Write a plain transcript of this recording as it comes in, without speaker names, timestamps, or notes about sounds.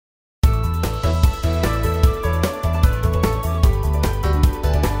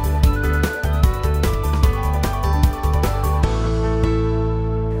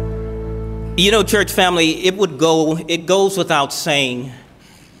You know, church family, it goes without saying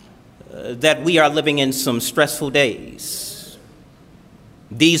that we are living in some stressful days.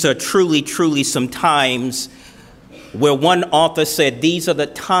 These are truly some times where one author said these are the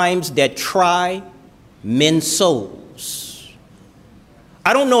times that try men's souls.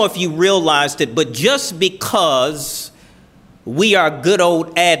 I don't know if you realized it, but just because we are good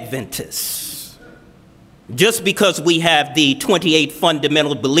old Adventists, just because we have the 28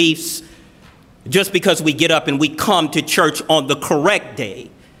 fundamental beliefs, just because we get up and we come to church on the correct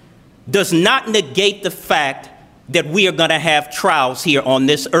day, does not negate the fact that we are going to have trials here on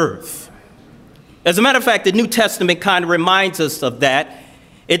this earth. As a matter of fact, the New Testament kind of reminds us of that.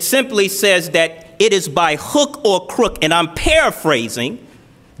 It simply says that it is by hook or crook, and I'm paraphrasing,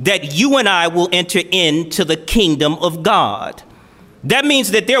 that you and I will enter into the kingdom of God. That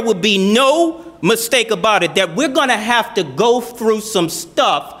means that there will be no mistake about it, that we're going to have to go through some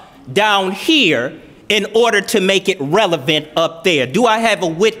stuff down here in order to make it relevant up there. Do I have a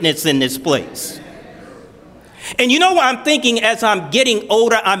witness in this place? And you know what I'm thinking as I'm getting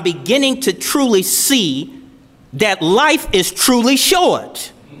older, I'm beginning to truly see that life is truly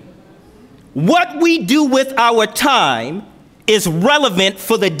short. What we do with our time is relevant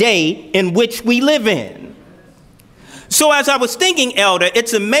for the day in which we live in. So as I was thinking, Elder,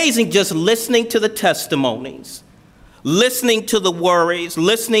 it's amazing just listening to the testimonies, listening to the worries,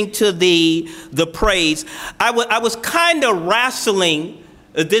 listening to the praise. I was kind of wrestling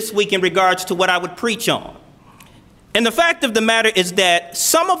this week in regards to what I would preach on. And the fact of the matter is that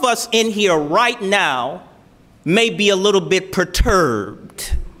some of us in here right now may be a little bit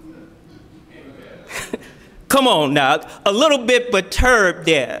perturbed. Come on now, a little bit perturbed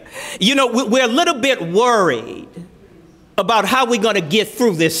there. You know, we're a little bit worried about how we're going to get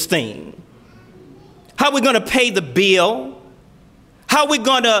through this thing. How we're going to pay the bill.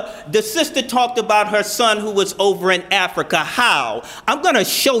 The sister talked about her son who was over in Africa. How? I'm going to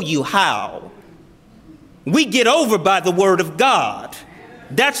show you how. We get over by the word of God.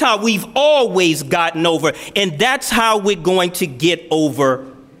 That's how we've always gotten over. And that's how we're going to get over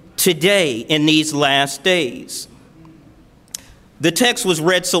today in these last days. The text was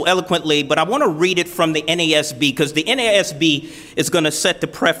read so eloquently, but I want to read it from the NASB because the NASB is going to set the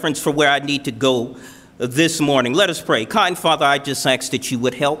preference for where I need to go this morning. Let us pray. Kind Father, I just ask that you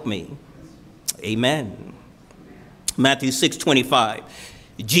would help me. Amen. Matthew 6:25.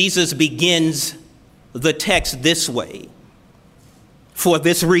 Jesus begins the text this way. For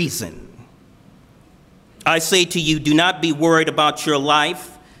this reason, I say to you, do not be worried about your life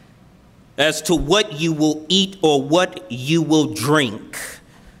as to what you will eat or what you will drink,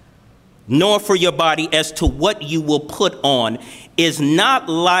 nor for your body as to what you will put on. Is not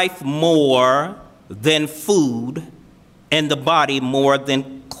life more than food, and the body more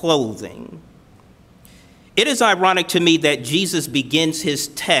than clothing? It is ironic to me that Jesus begins his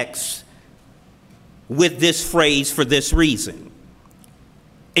text with this phrase, for this reason.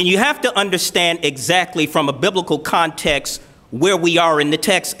 And you have to understand exactly from a biblical context where we are in the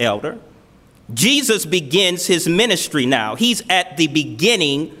text, Elder. Jesus begins his ministry now. He's at the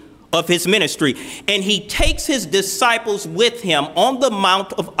beginning of his ministry, and he takes his disciples with him on the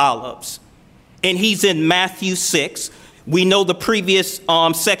Mount of Olives. And he's in Matthew 6. We know the previous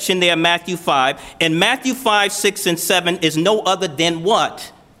section there, Matthew 5. And Matthew 5, 6, and 7 is no other than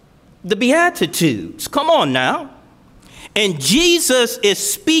what? The Beatitudes. Come on now. And Jesus is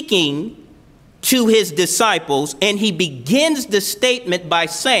speaking to his disciples, and he begins the statement by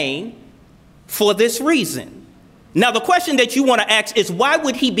saying, for this reason. Now, the question that you want to ask is, why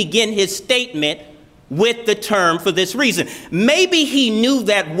would he begin his statement with the term for this reason? Maybe he knew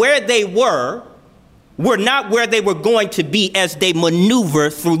that where they were not where they were going to be as they maneuver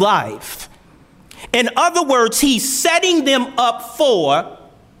through life. In other words, he's setting them up for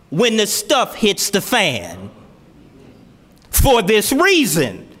when the stuff hits the fan. For this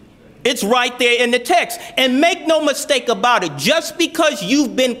reason. It's right there in the text. And make no mistake about it, just because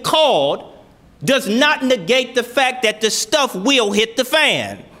you've been called does not negate the fact that the stuff will hit the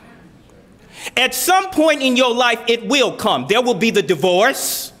fan. At some point in your life, it will come. There will be the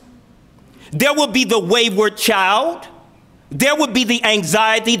divorce. There will be the wayward child. There will be the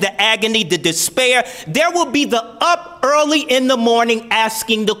anxiety, the agony, the despair. There will be the up early in the morning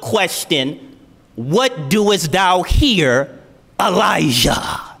asking the question, what doest thou here,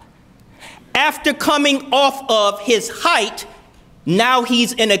 Elijah? After coming off of his height, now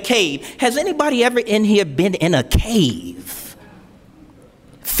he's in a cave. Has anybody ever in here been in a cave?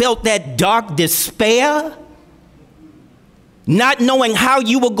 Felt that dark despair? not knowing how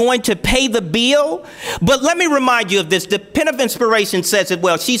you were going to pay the bill. But let me remind you of this. The Pen of Inspiration says it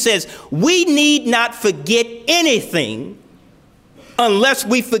well. She says, we need not forget anything unless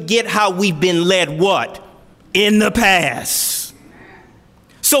we forget how we've been led what? In the past.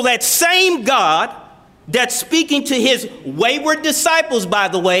 So that same God that's speaking to his wayward disciples, by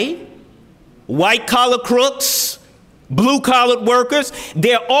the way, white-collar crooks, blue-collar workers,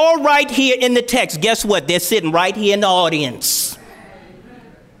 they're all right here in the text. Guess what? They're sitting right here in the audience.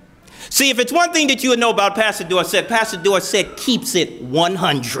 See, if it's one thing that you would know about Pastor Dorsett keeps it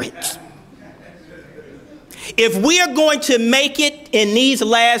 100. If we are going to make it in these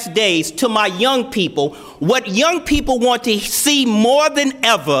last days, to my young people, what young people want to see more than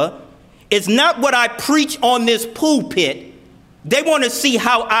ever is not what I preach on this pulpit. They want to see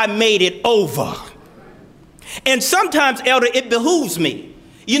how I made it over. And sometimes, Elder, it behooves me.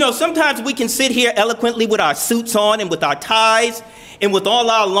 You know, sometimes we can sit here eloquently with our suits on and with our ties and with all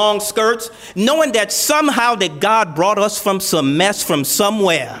our long skirts, knowing that somehow that God brought us from some mess from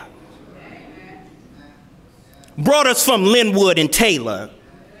somewhere. Brought us from Linwood and Taylor,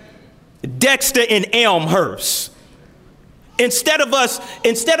 Dexter and Elmhurst. Instead of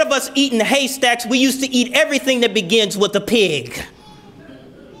us eating haystacks, we used to eat everything that begins with a pig.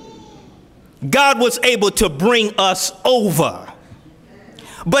 God was able to bring us over.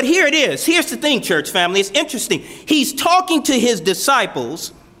 But here it is. Here's the thing, church family. It's interesting. He's talking to his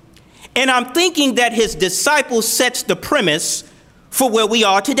disciples, and I'm thinking that his disciples sets the premise for where we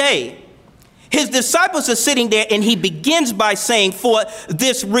are today. His disciples are sitting there, and he begins by saying, for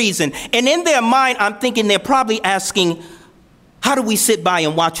this reason. And in their mind, I'm thinking they're probably asking, how do we sit by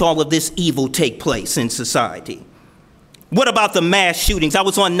and watch all of this evil take place in society? What about the mass shootings? I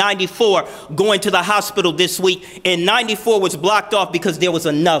was on 94 going to the hospital this week, and 94 was blocked off because there was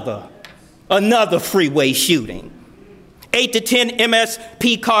another freeway shooting. 8 to 10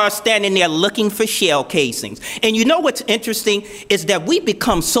 MSP cars standing there looking for shell casings. And you know what's interesting is that we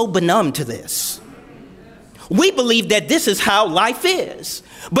become so benumbed to this. We believe that this is how life is.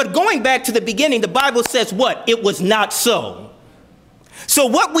 But going back to the beginning, the Bible says what? It was not so. So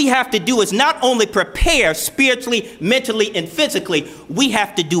what we have to do is not only prepare spiritually, mentally, and physically, we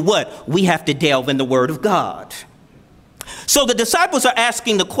have to do what? We have to delve in the Word of God. So the disciples are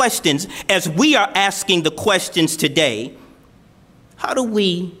asking the questions as we are asking the questions today. How do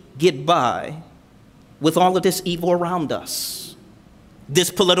we get by with all of this evil around us?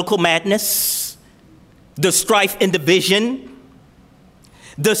 This political madness, the strife and division,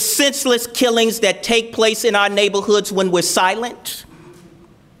 the senseless killings that take place in our neighborhoods when we're silent,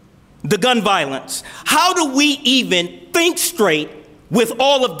 the gun violence. How do we even think straight with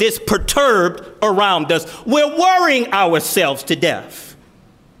all of this perturbed around us? We're worrying ourselves to death.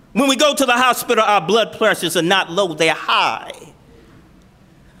 When we go to the hospital, our blood pressures are not low, they're high.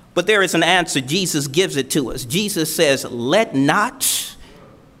 But there is an answer. Jesus gives it to us. Jesus says, let not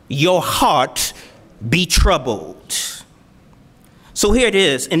your heart be troubled. So here it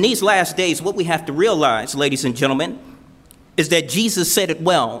is. In these last days, what we have to realize, ladies and gentlemen, is that Jesus said it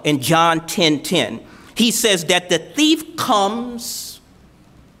well in John 10:10. He says that the thief comes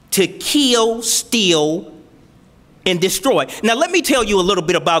to kill, steal, and destroy. Now, let me tell you a little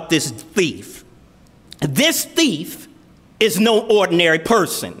bit about this thief. This thief is no ordinary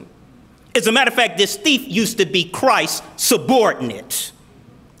person. As a matter of fact, this thief used to be Christ's subordinate.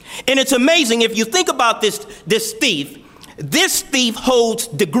 And it's amazing if you think about this thief holds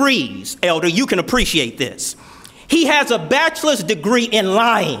degrees. Elder, you can appreciate this. He has a bachelor's degree in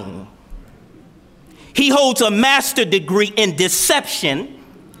lying. He holds a master's degree in deception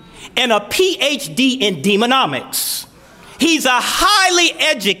and a PhD in demonomics. He's a highly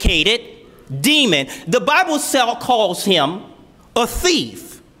educated demon. The Bible calls him a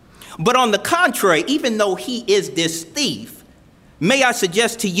thief. But on the contrary, even though he is this thief, may I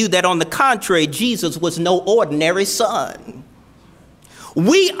suggest to you that on the contrary, Jesus was no ordinary son.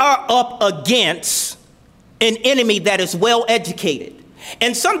 We are up against an enemy that is well educated.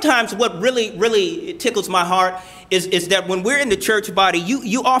 And sometimes what really tickles my heart is that when we're in the church body,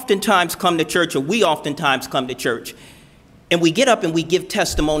 you oftentimes come to church, or we oftentimes come to church, and we get up and we give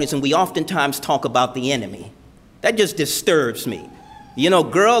testimonies, and we oftentimes talk about the enemy. That just disturbs me. You know,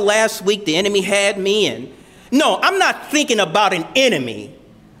 girl, last week the enemy had me, and no, I'm not thinking about an enemy.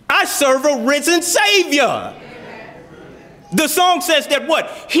 I serve a risen Savior. The song says that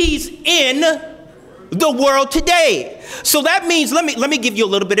what? He's in the world today. So that means, let me give you a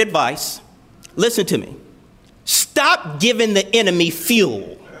little bit of advice. Listen to me. Stop giving the enemy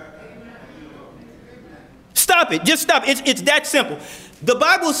fuel. Stop it. Just stop. It's that simple. The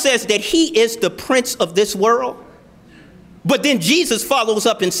Bible says that he is the prince of this world. But then Jesus follows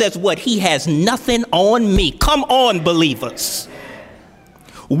up and says what? He has nothing on me. Come on, believers.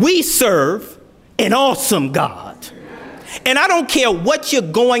 We serve an awesome God. And I don't care what you're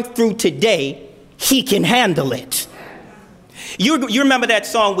going through today, he can handle it. You remember that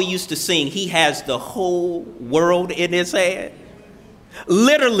song we used to sing, He Has the Whole World in His Hand?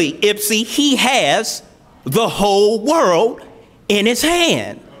 Literally, Ipsy, he has the whole world in his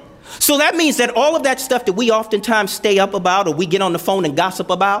hand. So that means that all of that stuff that we oftentimes stay up about or we get on the phone and gossip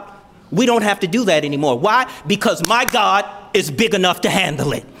about, we don't have to do that anymore. Why? Because my God is big enough to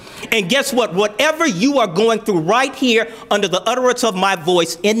handle it. And guess what? Whatever you are going through right here under the utterance of my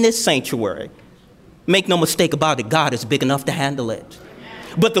voice in this sanctuary, make no mistake about it, God is big enough to handle it.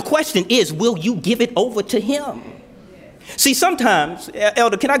 But the question is, will you give it over to him? See, sometimes,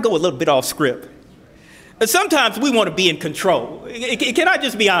 Elder, can I go a little bit off script? Sometimes we want to be in control. Can I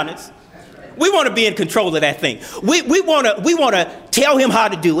just be honest? We want to be in control of that thing. We want to tell him how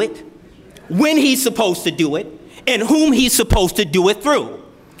to do it, when he's supposed to do it, and whom he's supposed to do it through.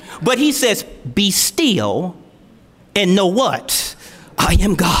 But he says, be still and know what? I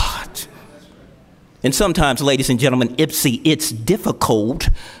am God. And sometimes, ladies and gentlemen, it's difficult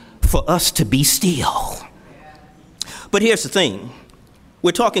for us to be still. But here's the thing.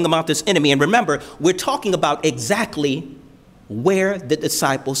 We're talking about this enemy. And remember, we're talking about exactly where the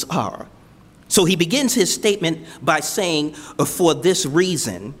disciples are. So he begins his statement by saying, for this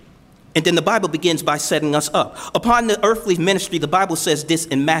reason. And then the Bible begins by setting us up. Upon the earthly ministry, the Bible says this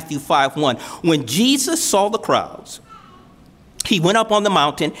in Matthew 5:1. When Jesus saw the crowds, he went up on the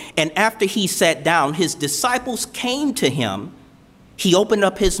mountain, and after he sat down, his disciples came to him. He opened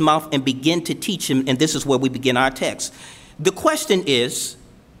up his mouth and began to teach him, and this is where we begin our text. The question is,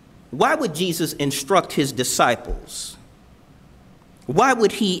 why would Jesus instruct his disciples? Why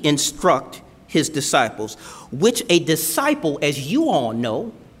would he instruct his disciples? Which a disciple, as you all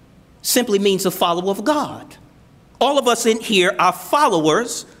know, simply means a follower of God. All of us in here are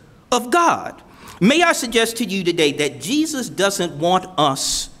followers of God. May I suggest to you today that Jesus doesn't want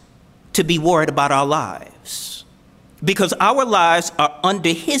us to be worried about our lives, because our lives are under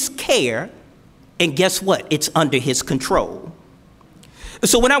his care, and guess what? It's under his control.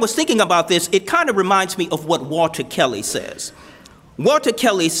 So when I was thinking about this, it kind of reminds me of what Walter Kelly says. Walter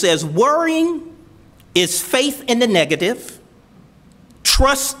Kelly says, worrying is faith in the negative,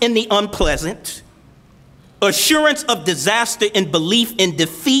 trust in the unpleasant, assurance of disaster and belief in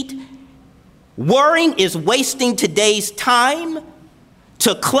defeat. Worrying is wasting today's time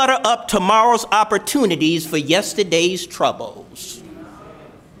to clutter up tomorrow's opportunities for yesterday's troubles.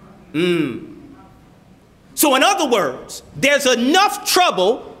 So in other words, there's enough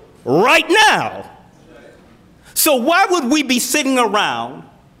trouble right now. So why would we be sitting around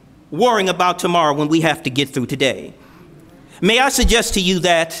worrying about tomorrow when we have to get through today? May I suggest to you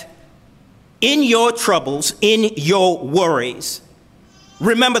that in your troubles, in your worries,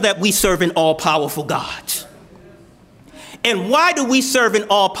 remember that we serve an all-powerful God. And why do we serve an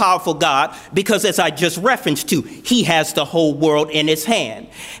all-powerful God? Because as I just referenced to, he has the whole world in his hand.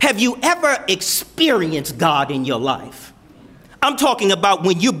 Have you ever experienced God in your life? I'm talking about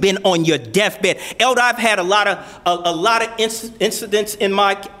when you've been on your deathbed. Elder, I've had a lot of incidents in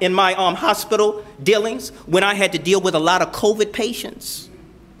my hospital dealings when I had to deal with a lot of COVID patients.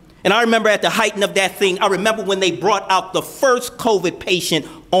 And I remember at the height of that thing, I remember when they brought out the first COVID patient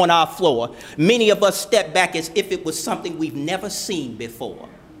on our floor. Many of us stepped back as if it was something we've never seen before,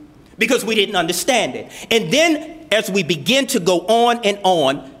 because we didn't understand it. And then as we begin to go on and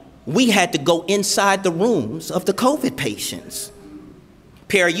on, we had to go inside the rooms of the COVID patients.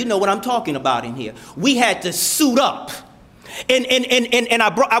 Perry, you know what I'm talking about in here. We had to suit up. And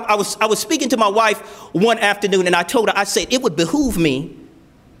I was speaking to my wife one afternoon, and I told her, I said, it would behoove me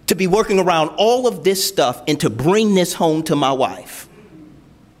to be working around all of this stuff and to bring this home to my wife.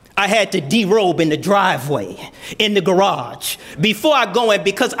 I had to derobe in the driveway, in the garage, before I go in,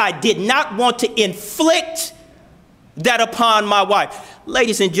 because I did not want to inflict that upon my wife.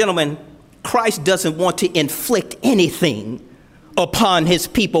 Ladies and gentlemen, Christ doesn't want to inflict anything upon his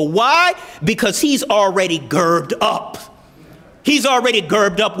people. Why? Because he's already girded up. He's already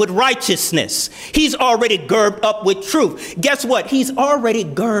girded up with righteousness. He's already girded up with truth. Guess what? He's already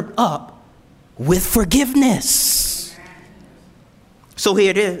girded up with forgiveness. So here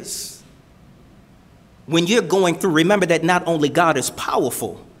it is. When you're going through, remember that not only God is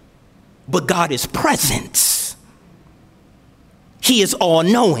powerful, but God is present. He is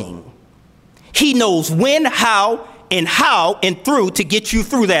all-knowing. He knows when, how and through to get you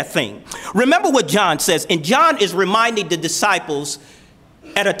through that thing. Remember what John says, and John is reminding the disciples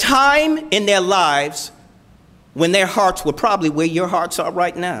at a time in their lives when their hearts were probably where your hearts are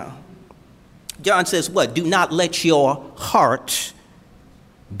right now. John says what? Do not let your heart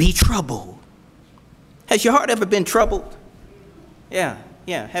be troubled. Has your heart ever been troubled? Yeah.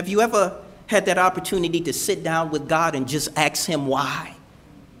 Have you ever had that opportunity to sit down with God and just ask him why?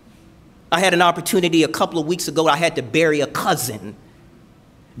 I had an opportunity a couple of weeks ago. I had to bury a cousin.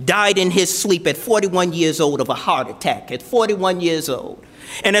 Died in his sleep at 41 years old of a heart attack at 41 years old.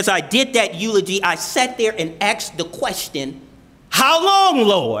 And as I did that eulogy, I sat there and asked the question, how long,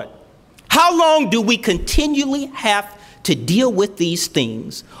 Lord? How long do we continually have to deal with these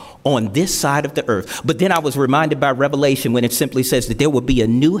things on this side of the earth? But then I was reminded by Revelation when it simply says that there will be a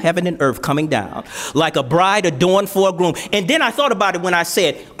new heaven and earth coming down like a bride adorned for a groom. And then I thought about it when I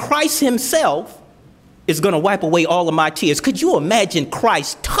said Christ himself is going to wipe away all of my tears. Could you imagine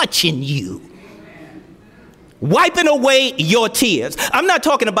Christ touching you? Wiping away your tears. I'm not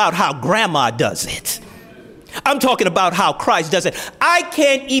talking about how grandma does it. I'm talking about how Christ does it. I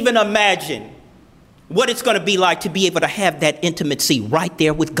can't even imagine what it's going to be like to be able to have that intimacy right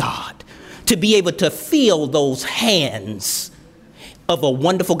there with God, to be able to feel those hands of a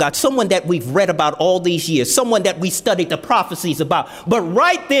wonderful God, someone that we've read about all these years, someone that we studied the prophecies about. But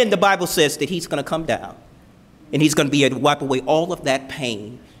right then the Bible says that he's going to come down and he's going to be able to wipe away all of that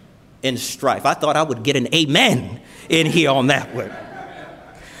pain and strife. I thought I would get an amen in here on that one.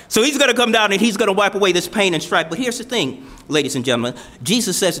 So he's going to come down and he's going to wipe away this pain and strife. But here's the thing, ladies and gentlemen.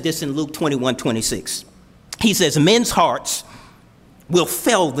 Jesus says this in Luke 21:26. He says, men's hearts will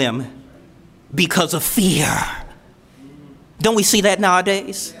fail them because of fear. Don't we see that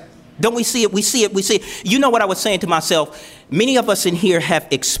nowadays? Don't we see it? We see it. You know what I was saying to myself? Many of us in here have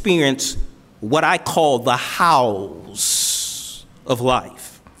experienced what I call the hows of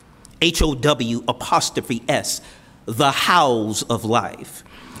life. HOW''S, the hows of life.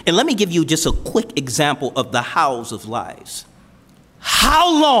 And let me give you just a quick example of the hows of lives.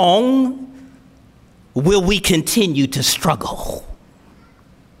 How long will we continue to struggle?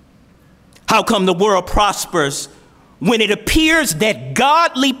 How come the world prospers when it appears that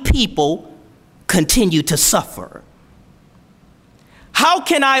godly people continue to suffer? How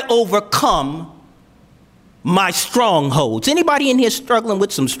can I overcome my strongholds? Anybody in here struggling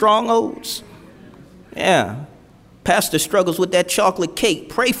with some strongholds? Yeah. Pastor struggles with that chocolate cake.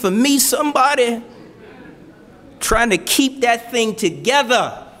 Pray for me, somebody. Trying to keep that thing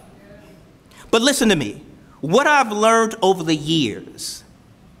together. But listen to me. What I've learned over the years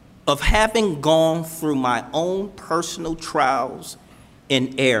of having gone through my own personal trials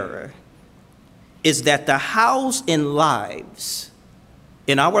and error is that the hows in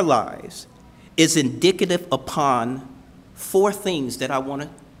our lives, is indicative upon four things that I want to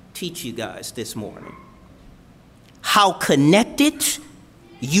teach you guys this morning. How connected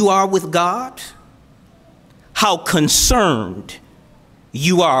you are with God, how concerned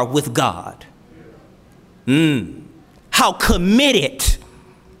you are with God, how committed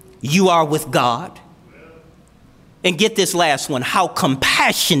you are with God, and get this last one, how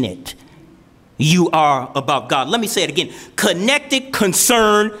compassionate you are about God. Let me say it again. Connected,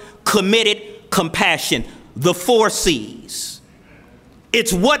 concerned, committed, compassion. The 4 C's.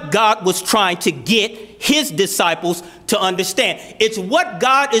 It's what God was trying to get his disciples to understand. It's what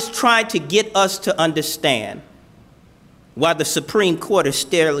God is trying to get us to understand. While the Supreme Court is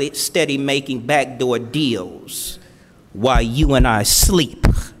steady making backdoor deals while you and I sleep,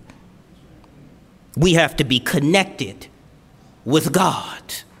 we have to be connected with God.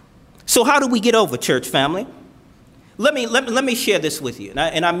 So how do we get over, church family? Let me share this with you.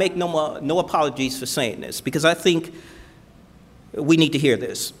 And I make no apologies for saying this, because I think we need to hear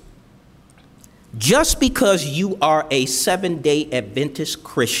this. Just because you are a Seventh-day Adventist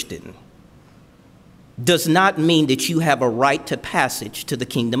Christian does not mean that you have a right to passage to the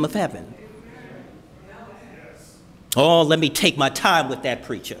kingdom of heaven. Oh, let me take my time with that,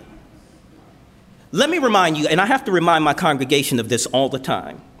 preacher. Let me remind you, and I have to remind my congregation of this all the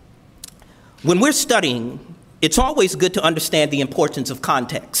time. When we're studying, it's always good to understand the importance of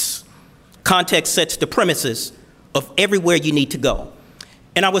context. Context sets the premises of everywhere you need to go.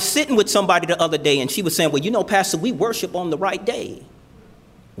 And I was sitting with somebody the other day, and she was saying, well, you know, Pastor, we worship on the right day.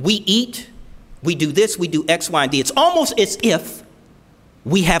 We eat, we do this, we do X, Y, and D. It's almost as if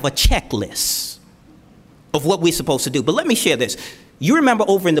we have a checklist of what we're supposed to do. But let me share this. You remember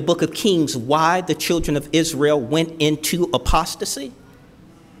over in the book of Kings why the children of Israel went into apostasy?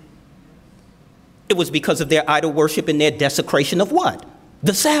 It was because of their idol worship and their desecration of what?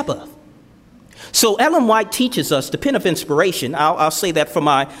 The Sabbath. So Ellen White teaches us, the pen of inspiration, I'll say that for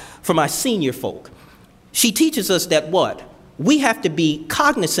my senior folk. She teaches us that what? We have to be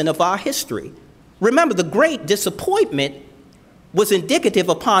cognizant of our history. Remember, the great disappointment was indicative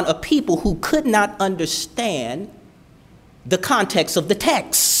upon a people who could not understand the context of the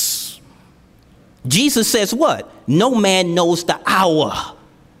text. Jesus says what? No man knows the hour.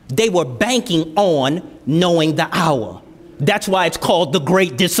 They were banking on knowing the hour. That's why it's called the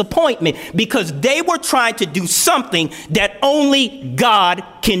great disappointment, because they were trying to do something that only God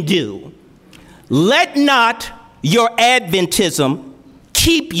can do. Let not your Adventism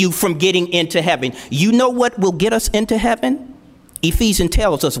keep you from getting into heaven. You know what will get us into heaven? Ephesians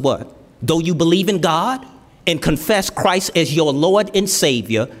tells us what? Though you believe in God and confess Christ as your Lord and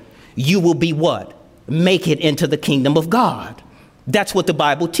Savior, you will be what? Make it into the kingdom of God. That's what the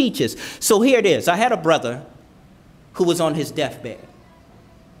Bible teaches. So here it is. I had a brother who was on his deathbed.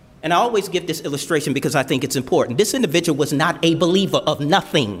 And I always give this illustration because I think it's important. This individual was not a believer of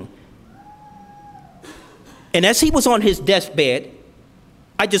nothing. And as he was on his deathbed,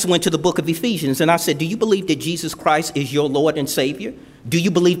 I just went to the book of Ephesians and I said, do you believe that Jesus Christ is your Lord and Savior? Do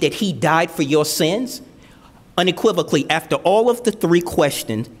you believe that he died for your sins? Unequivocally, after all of the three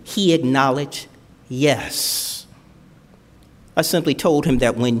questions, he acknowledged yes. I simply told him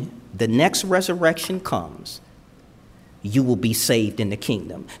that when the next resurrection comes, you will be saved in the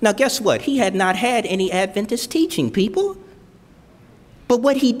kingdom. Now, guess what? He had not had any Adventist teaching, people. But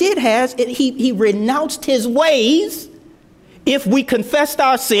what he did has, he renounced his ways. If we confessed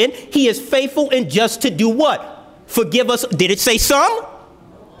our sin, he is faithful and just to do what? Forgive us. Did it say some?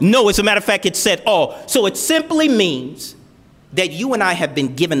 No, as a matter of fact, it said all. So it simply means that you and I have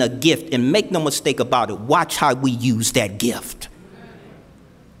been given a gift, and make no mistake about it. Watch how we use that gift.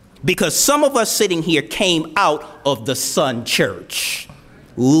 Because some of us sitting here came out of the Sun Church.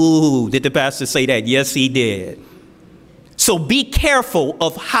 Ooh, did the pastor say that? Yes, he did. So be careful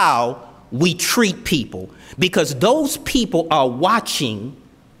of how we treat people, because those people are watching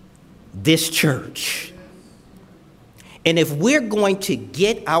this church. And if we're going to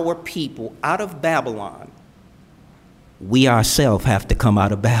get our people out of Babylon, we ourselves have to come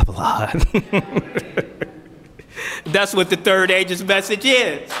out of Babylon. That's what the third angel's message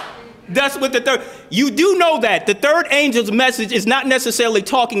is. That's what you do know that. The third angel's message is not necessarily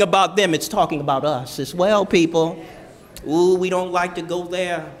talking about them. It's talking about us as well, people. Ooh, we don't like to go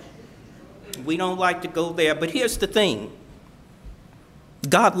there. We don't like to go there. But here's the thing.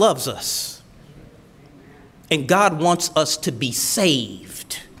 God loves us. And God wants us to be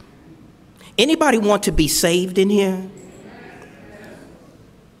saved. Anybody want to be saved in here?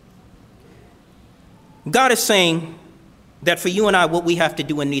 God is saying that for you and I, what we have to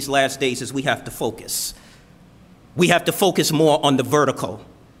do in these last days is we have to focus. We have to focus more on the vertical.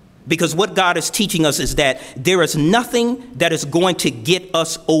 Because what God is teaching us is that there is nothing that is going to get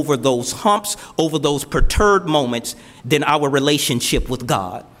us over those humps, over those perturbed moments, than our relationship with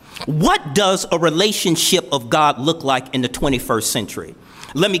God. What does a relationship of God look like in the 21st century?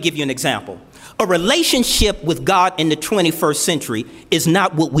 Let me give you an example. A relationship with God in the 21st century is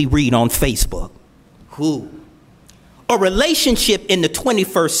not what we read on Facebook. A relationship in the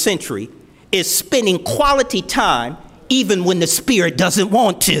 21st century is spending quality time even when the spirit doesn't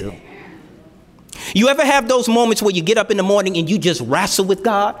want to. You ever have those moments where you get up in the morning and you just wrestle with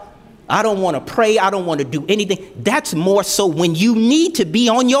God? I don't want to pray. I don't want to do anything. That's more so when you need to be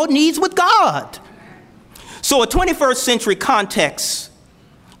on your knees with God. So a 21st century context,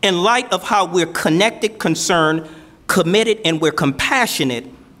 in light of how we're connected, concerned, committed, and we're compassionate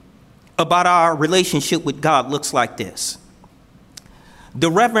about our relationship with God, looks like this. The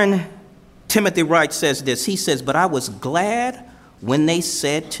Reverend Timothy Wright says this. He says, but I was glad when they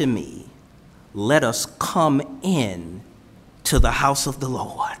said to me, let us come in to the house of the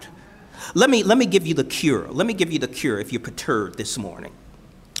Lord. Let me give you the cure. Let me give you the cure if you're perturbed this morning.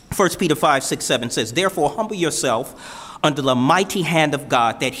 1 Peter 5:6-7 says, therefore humble yourself under the mighty hand of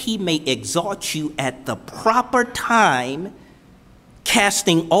God, that he may exalt you at the proper time,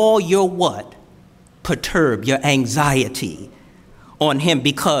 casting all your what? Perturb, your anxiety on him,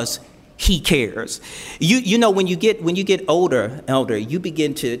 because he cares. You know, when you get older, you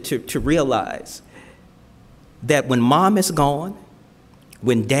begin to realize that when mom is gone,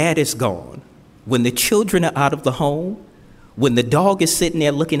 when dad is gone, when the children are out of the home, when the dog is sitting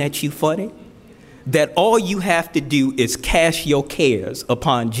there looking at you funny, that all you have to do is cast your cares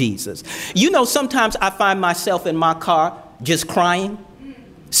upon Jesus. You know, sometimes I find myself in my car just crying.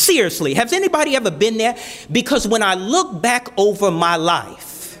 Seriously, has anybody ever been there? Because when I look back over my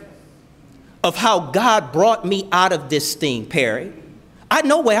life of how God brought me out of this thing, Perry, I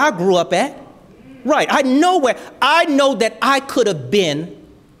know where I grew up at. Right, I know that I could have been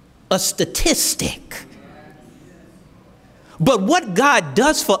a statistic. But what God God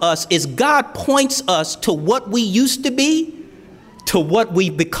does for us is God points us to what we used to be, to what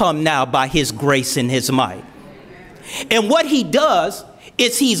we've become now by his grace and his might. And what he does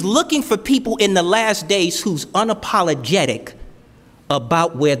is he's looking for people in the last days who's unapologetic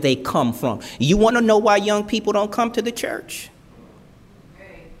about where they come from. You want to know why young people don't come to the church?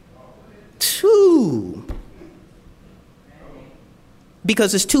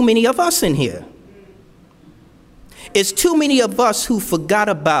 Because there's too many of us in here. It's too many of us who forgot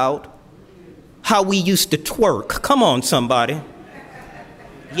about how we used to twerk. Come on, somebody.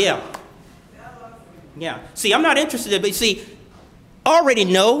 Yeah. See, I'm not interested, but see, I already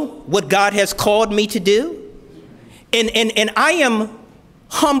know what God has called me to do. And I am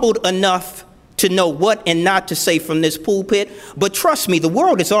humbled enough to know what and not to say from this pulpit. But trust me, the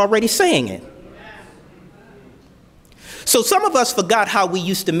world is already saying it. So some of us forgot how we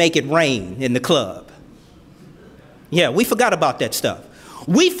used to make it rain in the club. Yeah, we forgot about that stuff.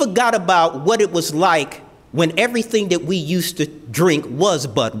 We forgot about what it was like when everything that we used to drink was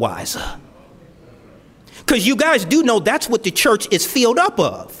Budweiser. Because you guys do know that's what the church is filled up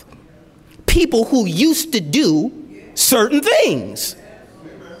of. People who used to do certain things.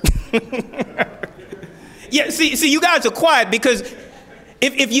 Yeah, see, you guys are quiet because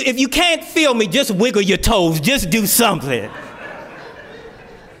if you can't feel me, just wiggle your toes, just do something.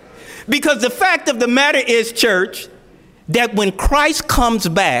 Because the fact of the matter is, church, that when Christ comes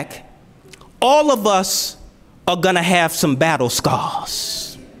back, all of us are going to have some battle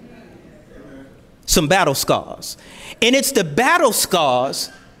scars. Some battle scars. And it's the battle scars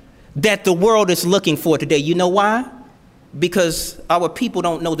that the world is looking for today. You know why? Because our people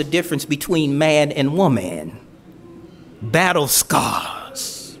don't know the difference between man and woman. Battle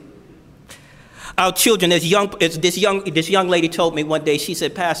scars. Our children, this young lady told me one day, she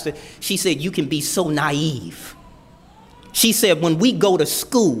said, Pastor, she said, you can be so naive. She said, when we go to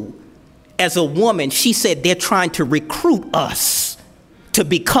school as a woman, she said, they're trying to recruit us to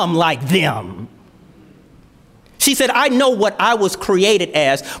become like them. She said, I know what I was created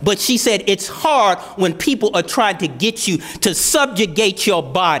as, but she said, it's hard when people are trying to get you to subjugate your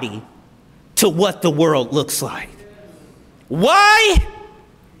body to what the world looks like. Why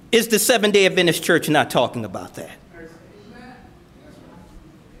is the Seventh-day Adventist Church not talking about that?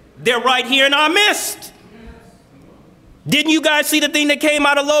 They're right here in our midst. Didn't you guys see the thing that came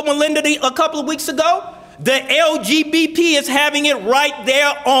out of Loma Linda a couple of weeks ago? The LGBT is having it right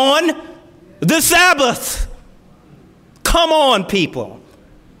there on the Sabbath. Come on, people.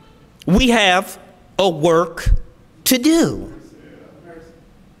 We have a work to do.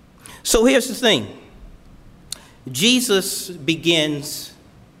 So here's the thing. Jesus begins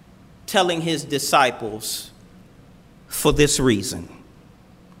telling his disciples for this reason.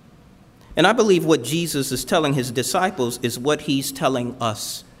 And I believe what Jesus is telling his disciples is what he's telling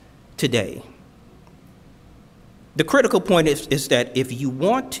us today. The critical point is that if you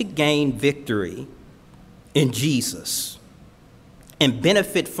want to gain victory in Jesus and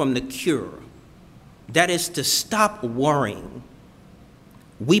benefit from the cure, that is to stop worrying,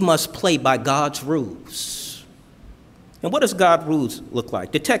 we must play by God's rules. And what does God's rules look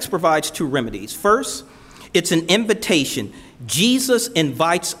like? The text provides two remedies. First, it's an invitation. Jesus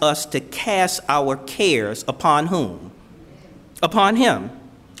invites us to cast our cares upon whom? Upon him.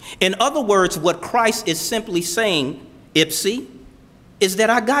 In other words, what Christ is simply saying, Ipsy, is that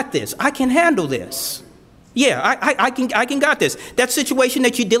I got this. I can handle this. Yeah, I can got this. That situation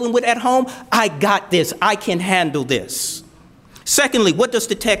that you're dealing with at home, I got this. I can handle this. Secondly, what does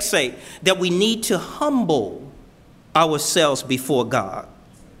the text say? That we need to humble ourselves before God.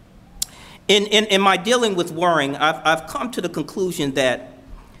 In my dealing with worrying, I've come to the conclusion that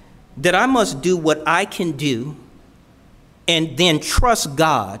I must do what I can do and then trust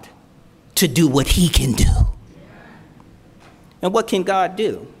God to do what he can do. And what can God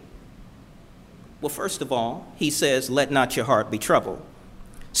do? Well, first of all, he says, let not your heart be troubled.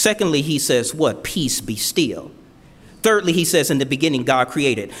 Secondly, he says, what? Peace be still. Thirdly, he says, in the beginning, God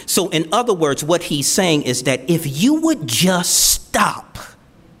created. So in other words, what he's saying is that if you would just stop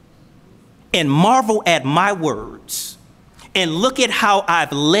and marvel at my words and look at how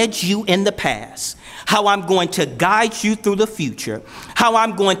I've led you in the past, how I'm going to guide you through the future, how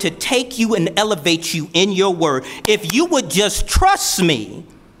I'm going to take you and elevate you in your word. If you would just trust me,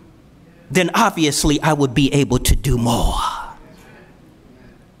 then obviously I would be able to do more.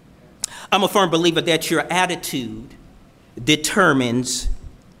 I'm a firm believer that your attitude determines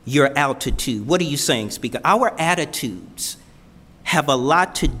your altitude. What are you saying, Speaker? Our attitudes have a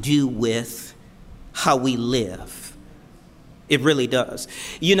lot to do with how we live. It really does.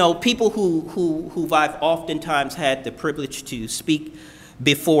 You know, people who I've oftentimes had the privilege to speak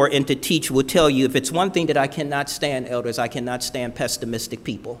before and to teach will tell you, if it's one thing that I cannot stand, elders, I cannot stand pessimistic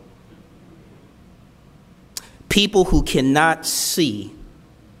people. People who cannot see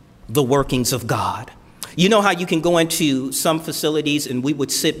the workings of God. You know how you can go into some facilities and we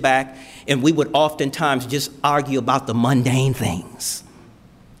would sit back and we would oftentimes just argue about the mundane things.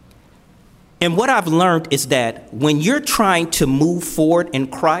 And what I've learned is that when you're trying to move forward in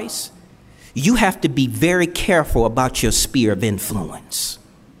Christ, you have to be very careful about your sphere of influence.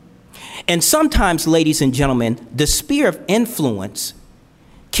 And sometimes, ladies and gentlemen, the sphere of influence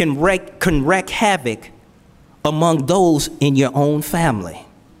can wreak havoc among those in your own family,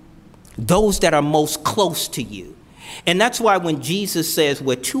 those that are most close to you. And that's why when Jesus says,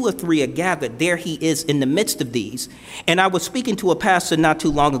 where two or three are gathered, there he is in the midst of these. And I was speaking to a pastor not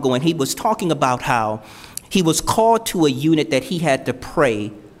too long ago, and he was talking about how he was called to a unit that he had to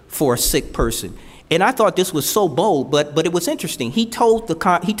pray for a sick person. And I thought this was so bold, but it was interesting. He told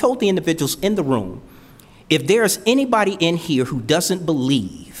the individuals in the room, if there's anybody in here who doesn't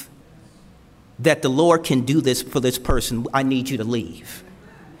believe that the Lord can do this for this person, I need you to leave.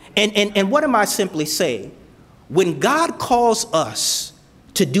 And what am I simply saying? When God calls us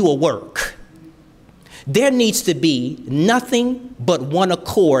to do a work, there needs to be nothing but one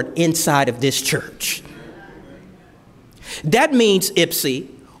accord inside of this church. That means, Ipsy,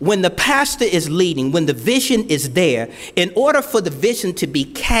 when the pastor is leading, when the vision is there, in order for the vision to be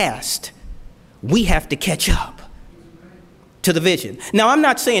cast, we have to catch up to the vision. Now, I'm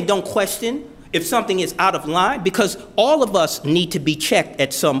not saying don't question if something is out of line, because all of us need to be checked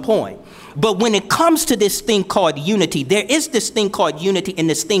at some point. But when it comes to this thing called unity, there is this thing called unity and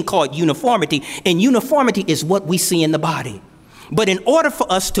this thing called uniformity. And uniformity is what we see in the body. But in order for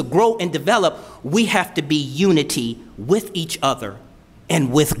us to grow and develop, we have to be unity with each other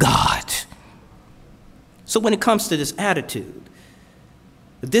and with God. So when it comes to this attitude,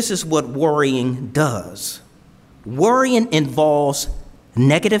 this is what worrying does. Worrying involves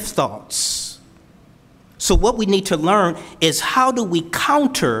negative thoughts. So what we need to learn is, how do we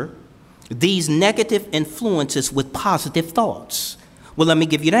counter these negative influences with positive thoughts? Well, let me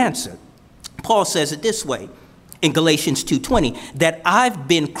give you the answer. Paul says it this way in Galatians 2:20, that I've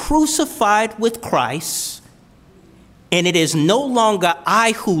been crucified with Christ, and it is no longer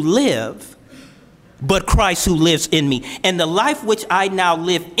I who live, but Christ who lives in me. And the life which I now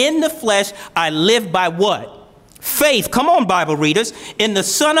live in the flesh, I live by what? Faith. Come on, Bible readers. In the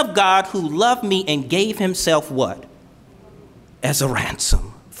Son of God who loved me and gave himself what? As a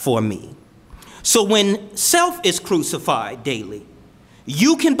ransom for me. So when self is crucified daily,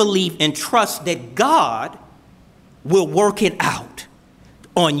 you can believe and trust that God will work it out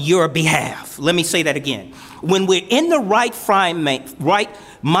on your behalf. Let me say that again. When we're in the right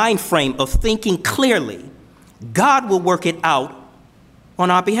mind frame of thinking clearly, God will work it out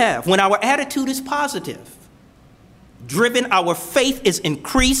on our behalf. When our attitude is positive, driven, our faith is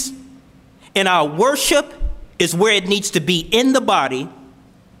increased, and our worship is where it needs to be in the body,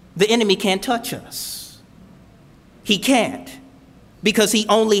 the enemy can't touch us. He can't, because he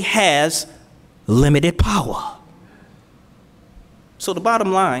only has limited power. So the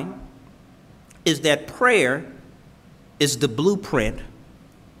bottom line is that prayer is the blueprint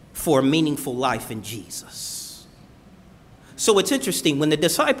for a meaningful life in Jesus. So it's interesting, when the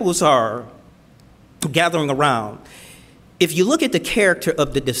disciples are gathering around, if you look at the character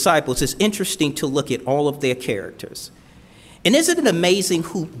of the disciples, it's interesting to look at all of their characters. And isn't it amazing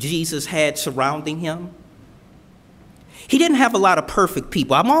who Jesus had surrounding him? He didn't have a lot of perfect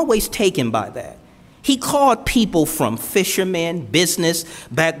people. I'm always taken by that. He called people from fishermen, business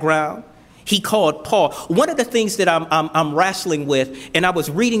background. He called Paul. One of the things that I'm wrestling with, and I was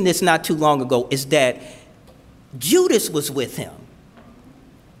reading this not too long ago, is that Judas was with him.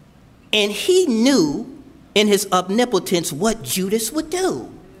 And he knew in his omnipotence what Judas would do.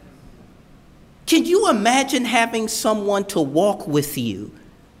 Can you imagine having someone to walk with you,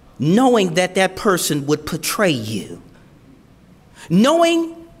 knowing that that person would betray you?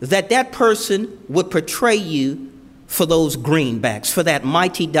 Knowing that that person would betray you for those greenbacks, for that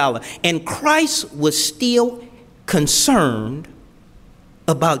mighty dollar. And Christ was still concerned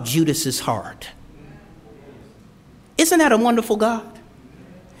about Judas's heart. Isn't that a wonderful God?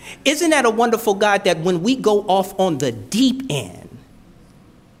 Isn't that a wonderful God, that when we go off on the deep end,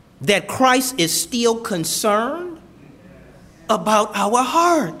 that Christ is still concerned about our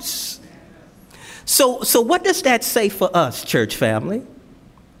hearts? So what does that say for us, church family?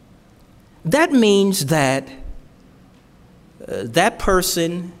 That means that that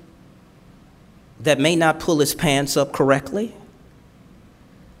person that may not pull his pants up correctly,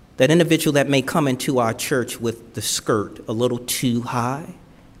 That individual that may come into our church with the skirt a little too high.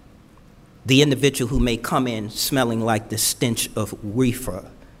 The individual who may come in smelling like the stench of reefer.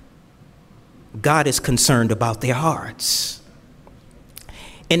 God is concerned about their hearts.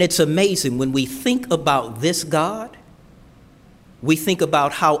 And it's amazing when we think about this God, we think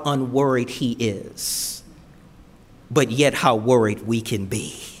about how unworried he is, but yet how worried we can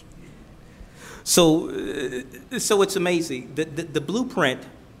be. So it's amazing. The blueprint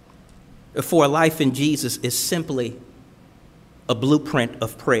for a life in Jesus is simply a blueprint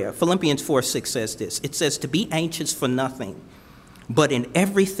of prayer. Philippians 4:6 says this. It says to be anxious for nothing, but in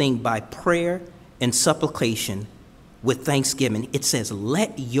everything by prayer and supplication with thanksgiving. It says,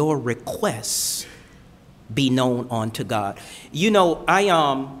 let your requests be known unto God. You know, I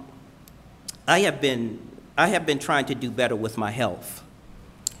have been trying to do better with my health.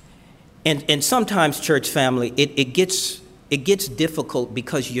 And sometimes, church family, it gets difficult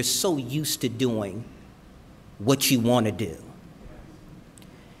because you're so used to doing what you want to do.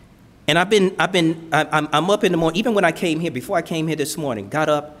 And I'm up in the morning, even when I came here, before I came here this morning, got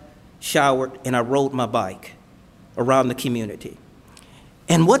up, showered, and I rode my bike around the community.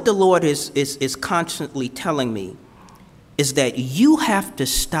 And what the Lord is constantly telling me is that you have to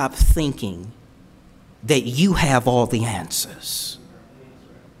stop thinking that you have all the answers.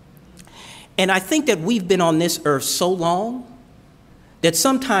 And I think that we've been on this earth so long that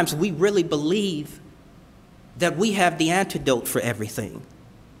sometimes we really believe that we have the antidote for everything.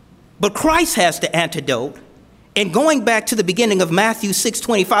 But Christ has the antidote. And going back to the beginning of Matthew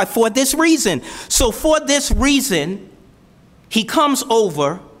 6:25, for this reason. So for this reason, he comes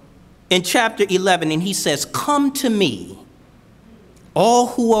over in chapter 11 and he says, come to me, all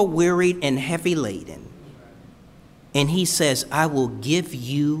who are wearied and heavy laden. And he says, I will give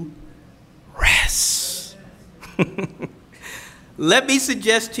you rest. Let me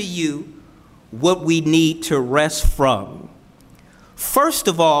suggest to you what we need to rest from. First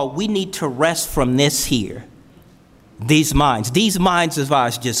of all, we need to rest from this here. These minds of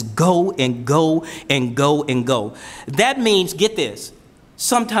ours just go and go and go and go. That means, get this,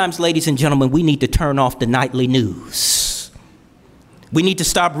 sometimes, ladies and gentlemen, we need to turn off the nightly news. We need to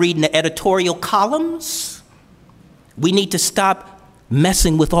stop reading the editorial columns. We need to stop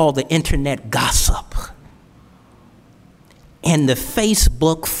messing with all the internet gossip and the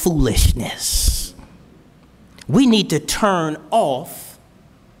Facebook foolishness. We need to turn off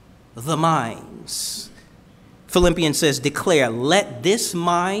the minds. Philippians says, declare, let this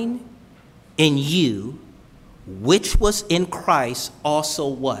mind in you, which was in Christ, also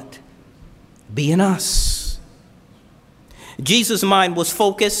what? Be in us. Jesus' mind was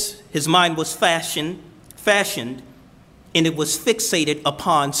focused, his mind was fashioned, and it was fixated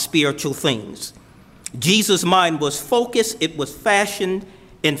upon spiritual things. Jesus' mind was focused, it was fashioned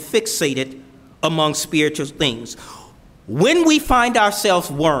and fixated among spiritual things. When we find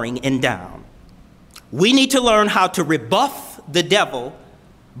ourselves worrying and down, we need to learn how to rebuff the devil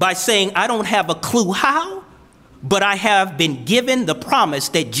by saying, I don't have a clue how, but I have been given the promise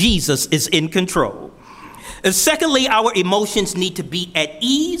that Jesus is in control. And secondly, our emotions need to be at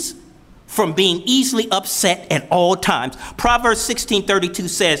ease from being easily upset at all times. Proverbs 16:32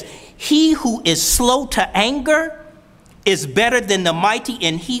 says, he who is slow to anger is better than the mighty,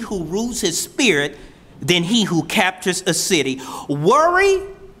 and he who rules his spirit than he who captures a city. Worry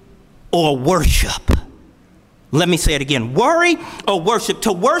or worship? Let me say it again. Worry or worship?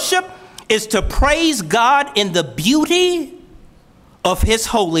 To worship is to praise God in the beauty of his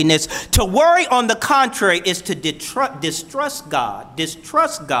holiness. To worry, on the contrary, is to distrust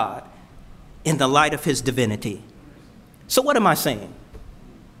God in the light of his divinity. So what am I saying?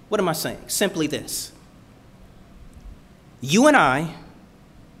 What am I saying? Simply this. You and I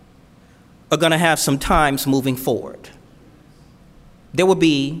are going to have some times moving forward. There will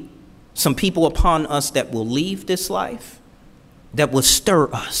be some people upon us that will leave this life, that will stir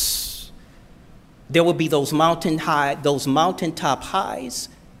us. There will be those mountaintop highs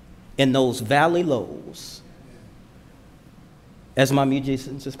and those valley lows. As my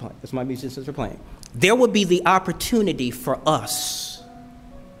musicians are playing, there will be the opportunity for us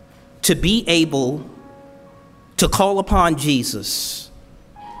to be able to call upon Jesus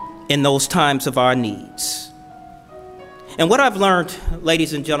in those times of our needs. And what I've learned,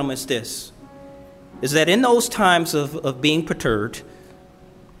 ladies and gentlemen, is this, is that in those times of being perturbed,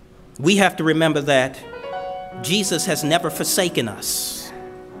 we have to remember that Jesus has never forsaken us.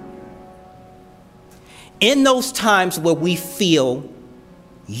 In those times where we feel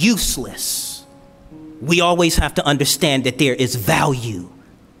useless, we always have to understand that there is value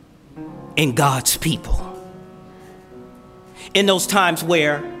in God's people. In those times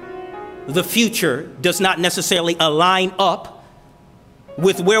where the future does not necessarily align up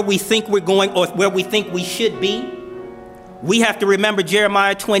with where we think we're going or where we think we should be, we have to remember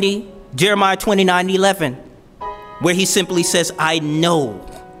Jeremiah 29:11, where he simply says, I know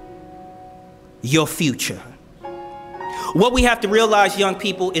your future. What we have to realize, young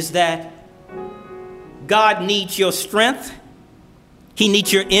people, is that God needs your strength. He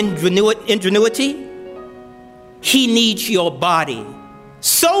needs your ingenuity. He needs your body.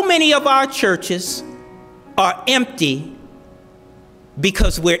 So many of our churches are empty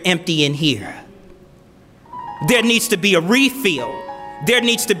because we're empty in here. There needs to be a refill. There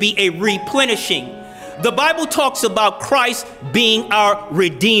needs to be a replenishing. The Bible talks about Christ being our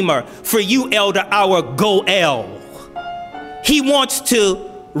Redeemer. For you, elder, our Goel. He wants to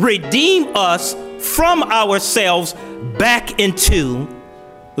redeem us from ourselves back into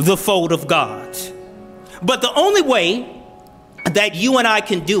the fold of God. But the only way that you and I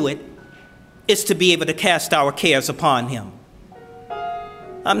can do it is to be able to cast our cares upon him.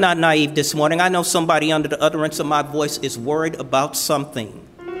 I'm not naive this morning. I know somebody under the utterance of my voice is worried about something.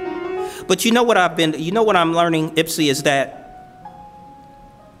 But you know what I'm learning, Ipsy, is that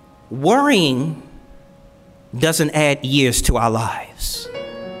worrying doesn't add years to our lives.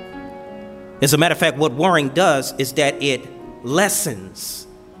 As a matter of fact, what worrying does is that it lessens,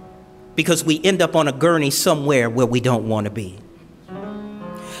 because we end up on a gurney somewhere where we don't want to be.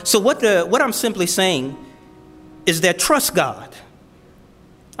 So what I'm simply saying is that trust God.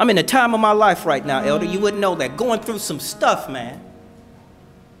 I'm in a time of my life right now, elder. You wouldn't know that. Going through some stuff, man.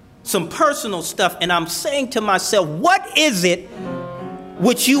 Some personal stuff. And I'm saying to myself, what is it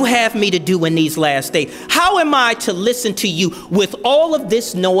which you have me to do in these last days? How am I to listen to you with all of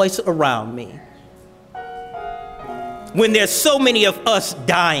this noise around me? When there's so many of us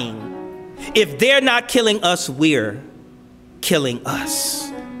dying. If they're not killing us, we're killing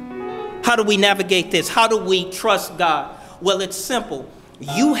us. How do we navigate this? How do we trust God? Well, it's simple.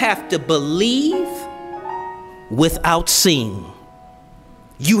 You have to believe without seeing.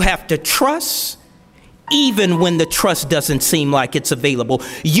 You have to trust even when the trust doesn't seem like it's available.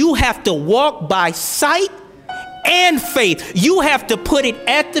 You have to walk by sight and faith. You have to put it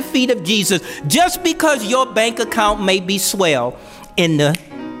at the feet of Jesus. Just because your bank account may be swell, in the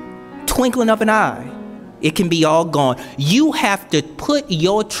twinkling of an eye, it can be all gone. You have to put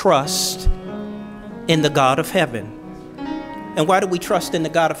your trust in the God of heaven. And why do we trust in the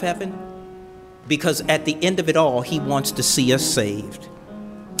God of heaven? Because at the end of it all, he wants to see us saved.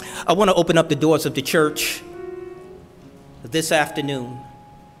 I want to open up the doors of the church this afternoon.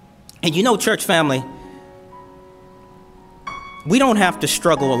 And you know, church family, we don't have to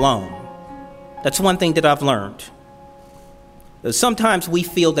struggle alone. That's one thing that I've learned. Sometimes we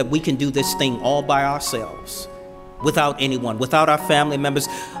feel that we can do this thing all by ourselves, without anyone, without our family members.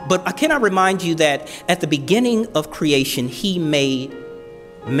 But can I remind you that at the beginning of creation, he made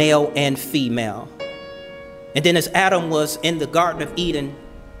male and female. And then as Adam was in the Garden of Eden,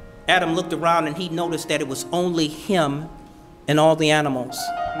 Adam looked around and he noticed that it was only him and all the animals.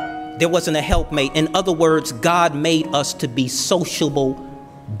 There wasn't a helpmate. In other words, God made us to be sociable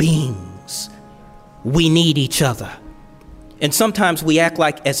beings. We need each other. And sometimes we act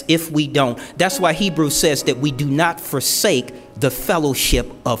like as if we don't. That's why Hebrews says that we do not forsake the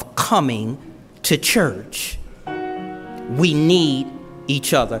fellowship of coming to church. We need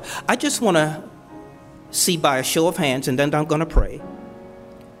each other. I just want to see by a show of hands, and then I'm going to pray.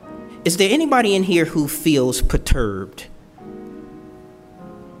 Is there anybody in here who feels perturbed,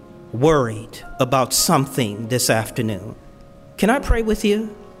 worried about something this afternoon? Can I pray with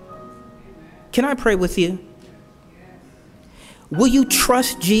you? Can I pray with you? Will you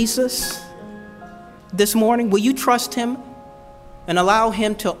trust Jesus this morning? Will you trust him and allow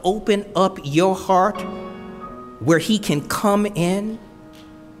him to open up your heart where he can come in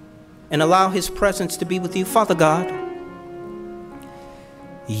and allow his presence to be with you? Father God,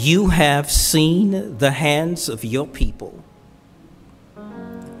 you have seen the hands of your people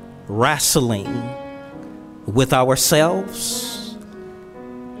wrestling with ourselves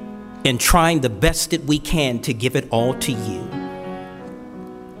and trying the best that we can to give it all to you.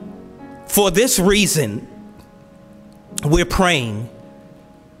 For this reason, we're praying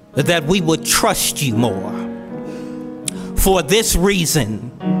that we would trust you more. For this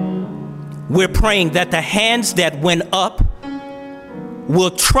reason, we're praying that the hands that went up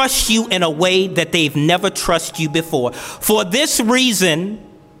will trust you in a way that they've never trusted you before. For this reason,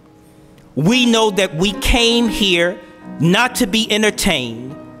 we know that we came here not to be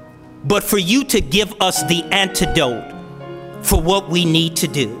entertained, but for you to give us the antidote for what we need to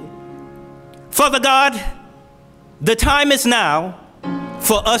do. Father God, the time is now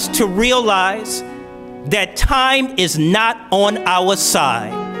for us to realize that time is not on our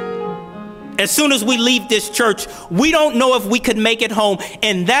side. As soon as we leave this church, we don't know if we could make it home.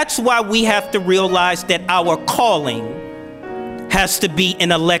 And that's why we have to realize that our calling has to be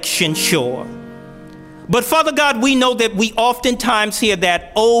an election sure. But Father God, we know that we oftentimes hear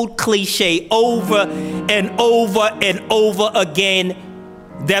that old cliche over and over and over again,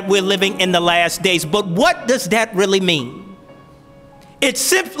 that we're living in the last days. But what does that really mean? It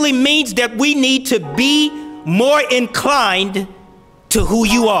simply means that we need to be more inclined to who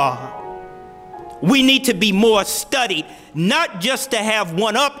you are. We need to be more studied, not just to have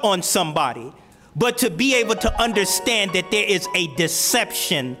one up on somebody, but to be able to understand that there is a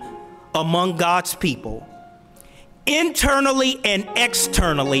deception among God's people. Internally and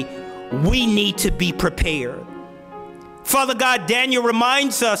externally, we need to be prepared. Father God, Daniel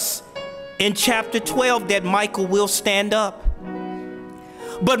reminds us in chapter 12 that Michael will stand up.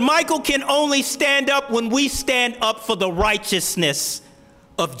 But Michael can only stand up when we stand up for the righteousness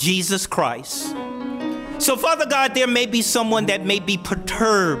of Jesus Christ. So, Father God, there may be someone that may be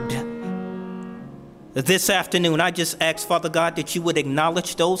perturbed this afternoon. I just ask, Father God, that you would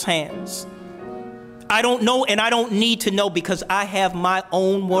acknowledge those hands. I don't know, and I don't need to know, because I have my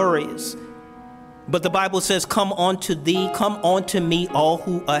own worries. But the Bible says, come unto thee, come unto me, all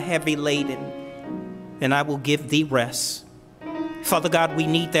who are heavy laden, and I will give thee rest. Father God, we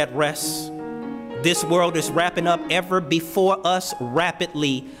need that rest. This world is wrapping up ever before us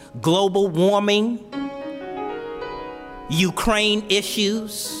rapidly. Global warming, Ukraine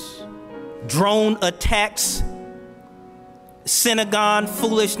issues, drone attacks, synagogue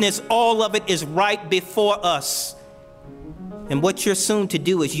foolishness, all of it is right before us. And what you're soon to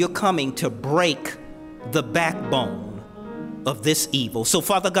do is you're coming to break the backbone of this evil. So,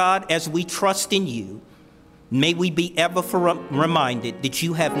 Father God, as we trust in you, may we be ever reminded that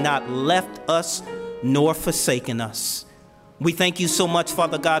you have not left us nor forsaken us. We thank you so much,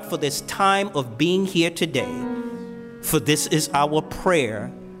 Father God, for this time of being here today. For this is our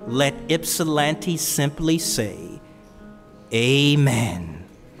prayer. Let Ypsilanti simply say, Amen.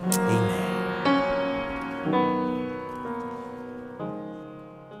 Amen.